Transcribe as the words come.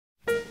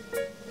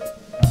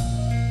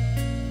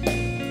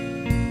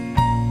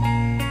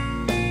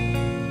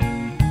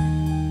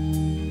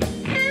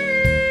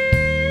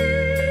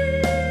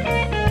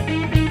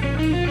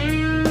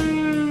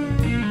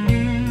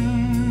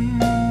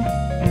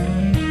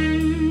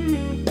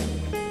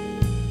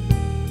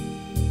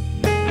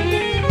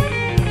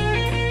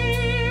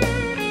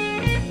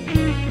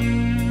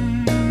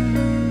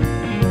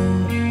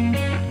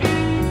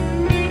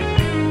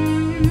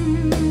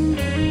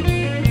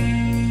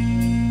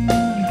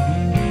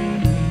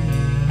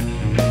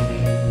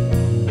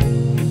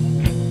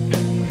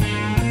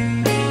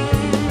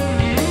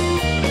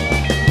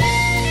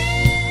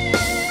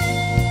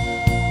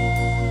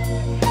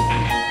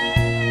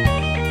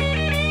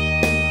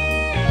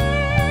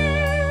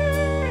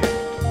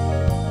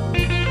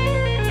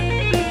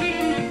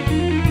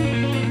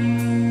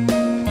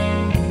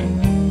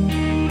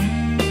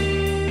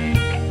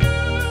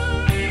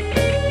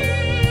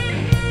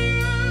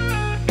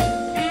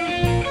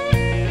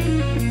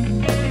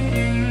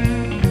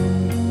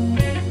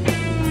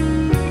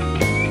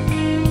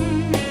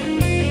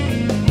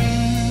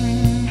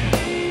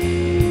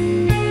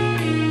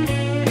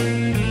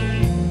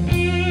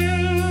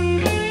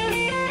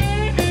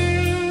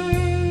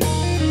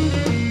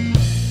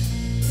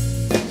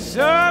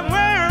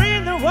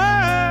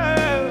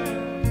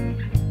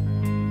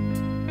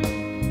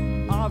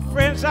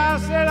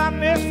house that I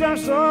missed from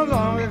so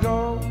long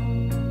ago.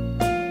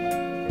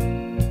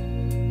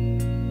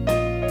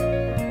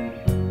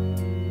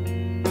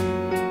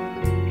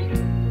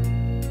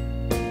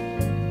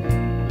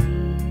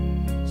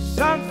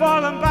 Sun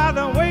falling by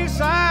the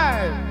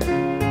wayside,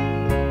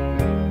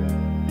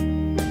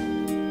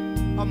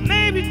 or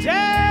maybe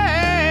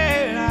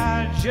dead,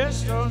 I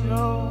just don't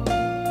know.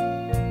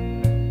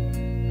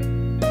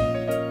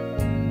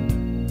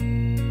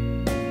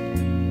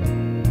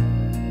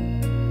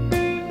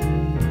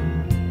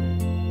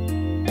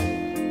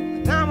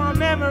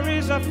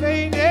 Memories are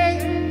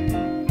fading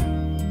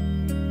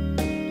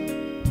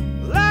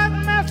like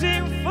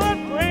melting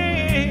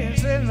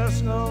footprints in the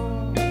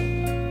snow.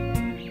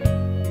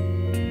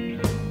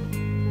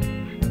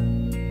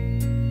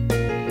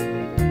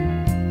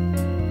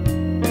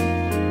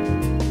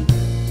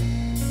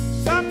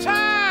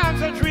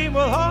 Sometimes a dream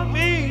will haunt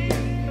me,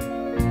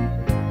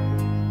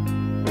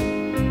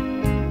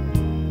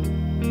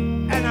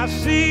 and I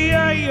see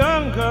a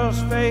young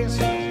girl's face.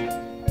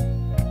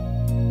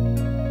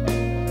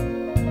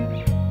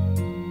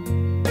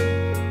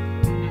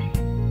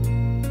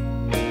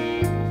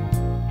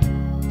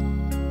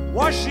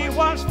 Was she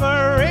once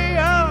for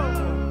real?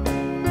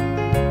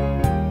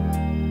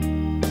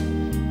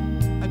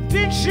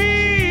 Did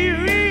she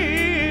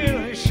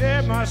really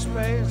share my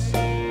space?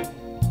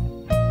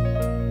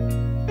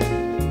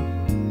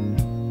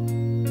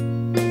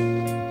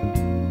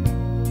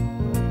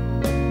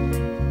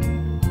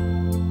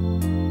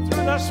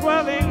 Through the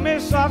swirling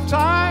mist of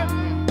time,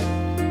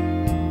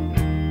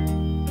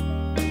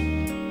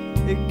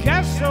 it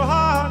gets so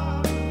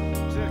hard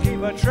to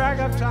keep a track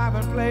of time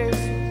and place.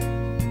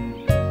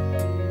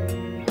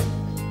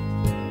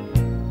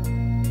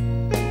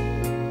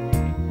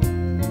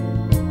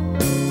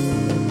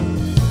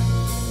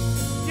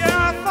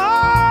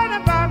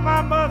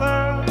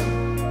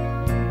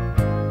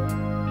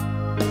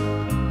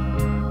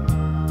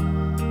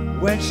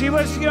 When she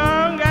was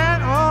young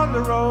and on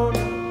the road,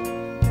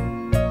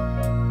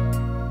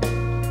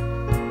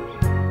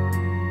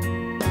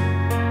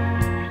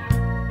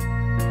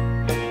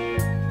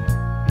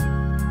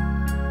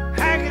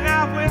 hanging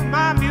out with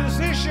my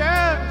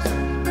musicians,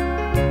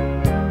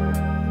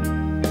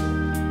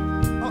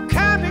 or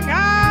camping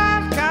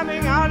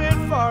out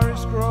in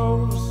forest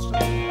groves.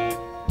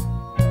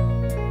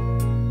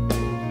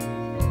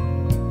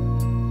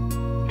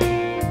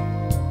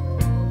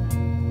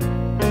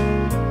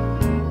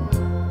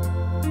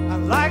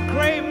 Like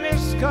gray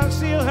mist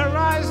conceal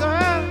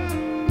horizons,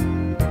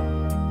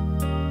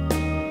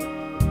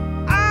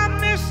 I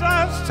miss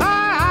those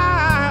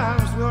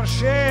times we'll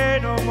share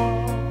no more.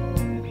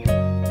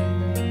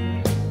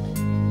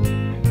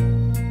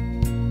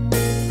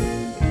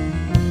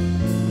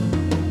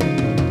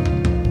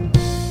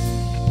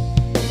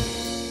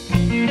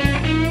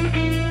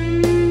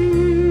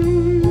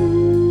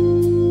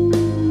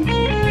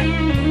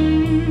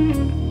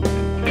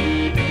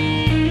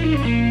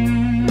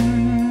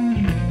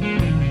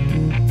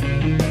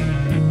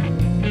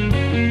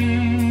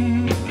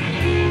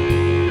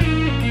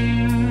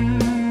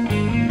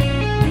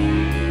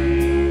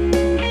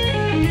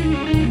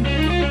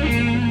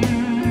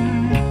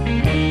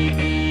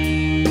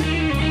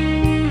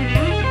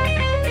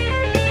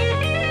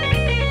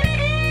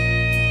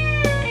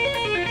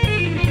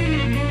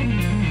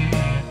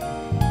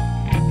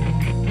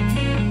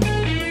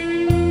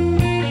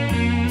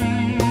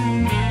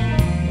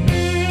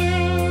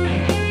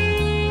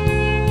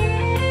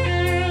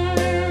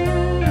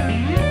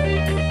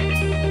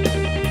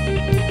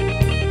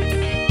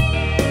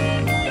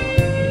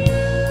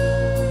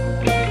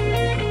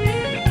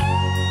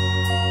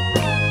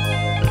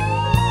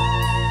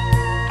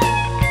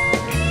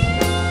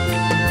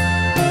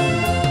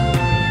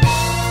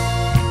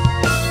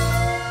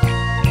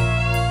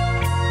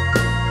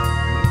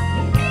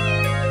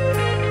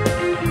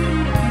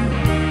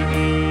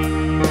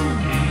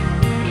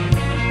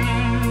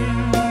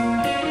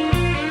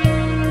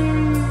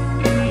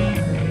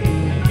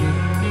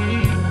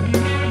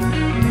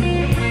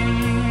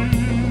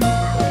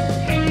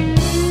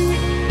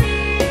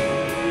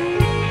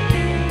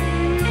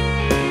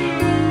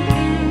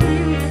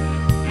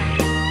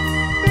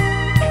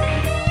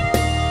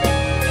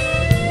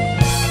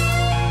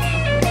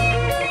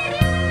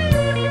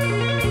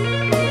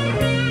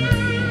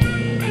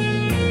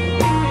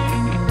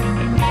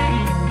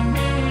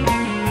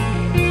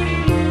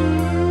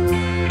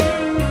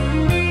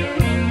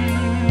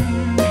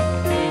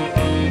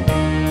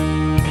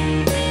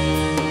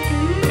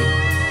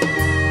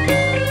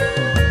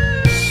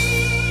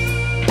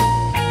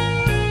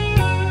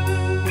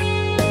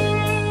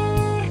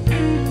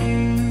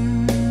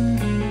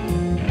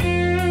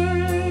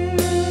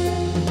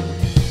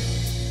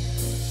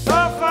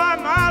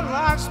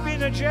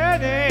 A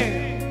journey,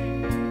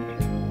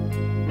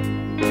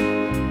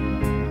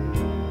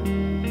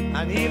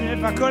 and even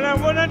if I could, I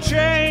wouldn't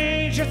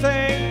change a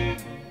thing.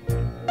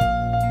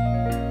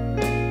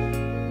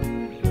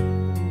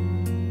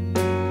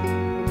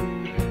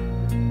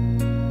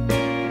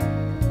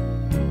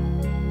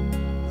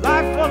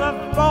 Life full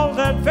of bold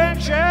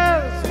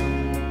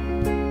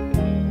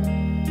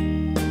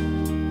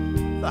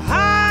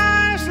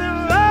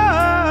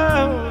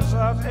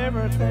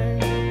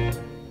ring.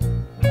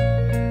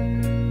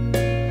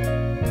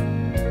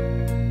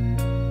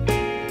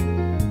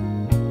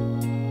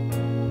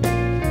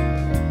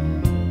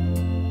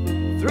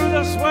 Through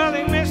the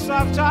swirling mist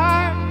of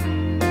time,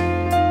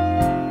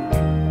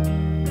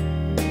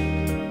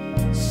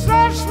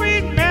 such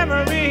sweet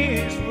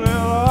memories will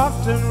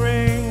often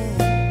ring.